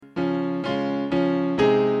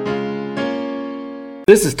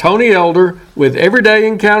This is Tony Elder with Everyday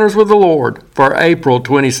Encounters with the Lord for April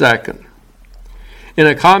 22nd. In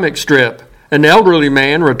a comic strip, an elderly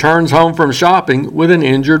man returns home from shopping with an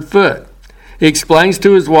injured foot. He explains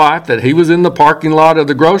to his wife that he was in the parking lot of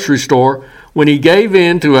the grocery store when he gave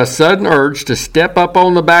in to a sudden urge to step up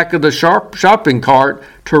on the back of the shopping cart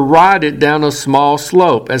to ride it down a small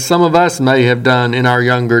slope, as some of us may have done in our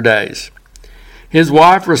younger days. His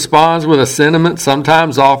wife responds with a sentiment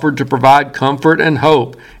sometimes offered to provide comfort and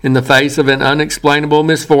hope in the face of an unexplainable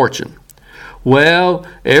misfortune. Well,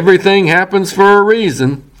 everything happens for a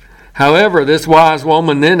reason. However, this wise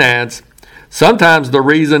woman then adds, sometimes the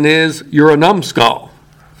reason is you're a numbskull.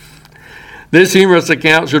 This humorous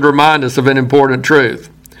account should remind us of an important truth.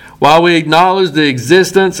 While we acknowledge the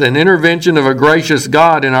existence and intervention of a gracious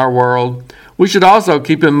God in our world, we should also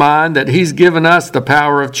keep in mind that He's given us the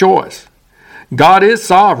power of choice. God is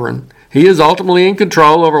sovereign. He is ultimately in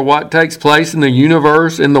control over what takes place in the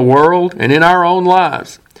universe, in the world, and in our own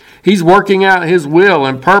lives. He's working out His will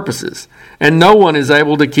and purposes, and no one is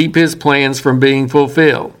able to keep His plans from being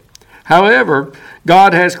fulfilled. However,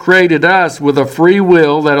 God has created us with a free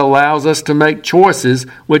will that allows us to make choices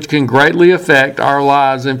which can greatly affect our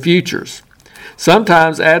lives and futures.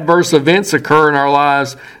 Sometimes adverse events occur in our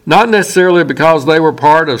lives, not necessarily because they were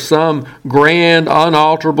part of some grand,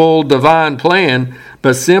 unalterable, divine plan,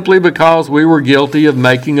 but simply because we were guilty of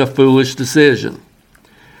making a foolish decision.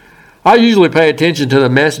 I usually pay attention to the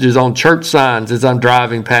messages on church signs as I'm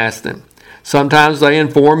driving past them. Sometimes they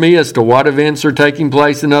inform me as to what events are taking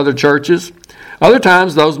place in other churches. Other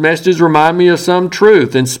times those messages remind me of some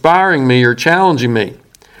truth, inspiring me or challenging me.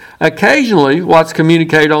 Occasionally, what's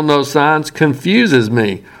communicated on those signs confuses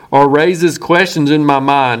me or raises questions in my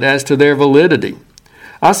mind as to their validity.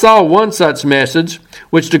 I saw one such message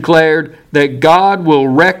which declared that God will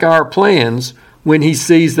wreck our plans when He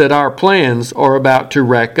sees that our plans are about to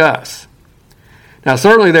wreck us. Now,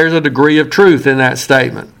 certainly there's a degree of truth in that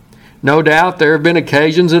statement. No doubt there have been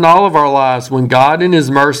occasions in all of our lives when God in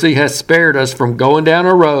His mercy has spared us from going down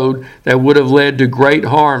a road that would have led to great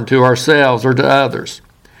harm to ourselves or to others.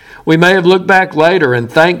 We may have looked back later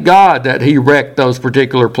and thanked God that He wrecked those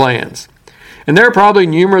particular plans. And there are probably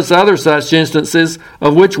numerous other such instances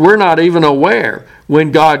of which we're not even aware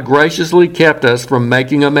when God graciously kept us from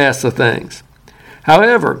making a mess of things.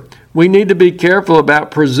 However, we need to be careful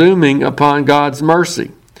about presuming upon God's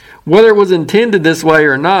mercy. Whether it was intended this way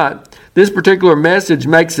or not, this particular message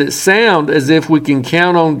makes it sound as if we can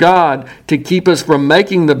count on God to keep us from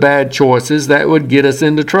making the bad choices that would get us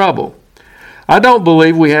into trouble. I don't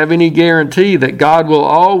believe we have any guarantee that God will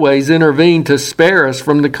always intervene to spare us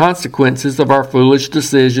from the consequences of our foolish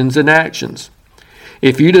decisions and actions.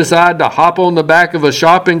 If you decide to hop on the back of a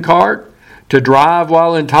shopping cart, to drive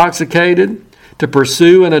while intoxicated, to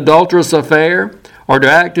pursue an adulterous affair, or to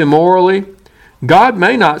act immorally, God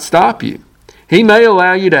may not stop you. He may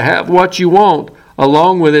allow you to have what you want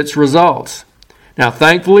along with its results. Now,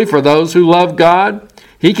 thankfully for those who love God,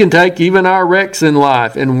 He can take even our wrecks in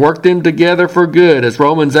life and work them together for good, as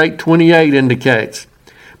Romans 8:28 indicates.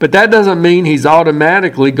 But that doesn't mean He's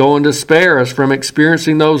automatically going to spare us from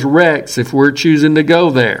experiencing those wrecks if we're choosing to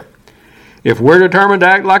go there. If we're determined to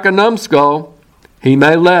act like a numbskull, He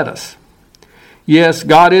may let us. Yes,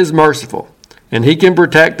 God is merciful, and He can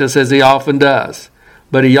protect us as He often does,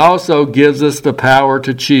 but He also gives us the power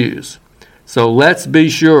to choose. So let's be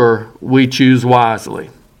sure we choose wisely.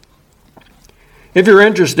 If you're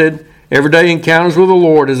interested, Everyday Encounters with the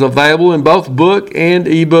Lord is available in both book and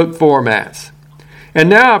ebook formats. And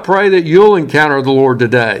now I pray that you'll encounter the Lord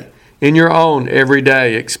today in your own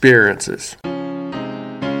everyday experiences.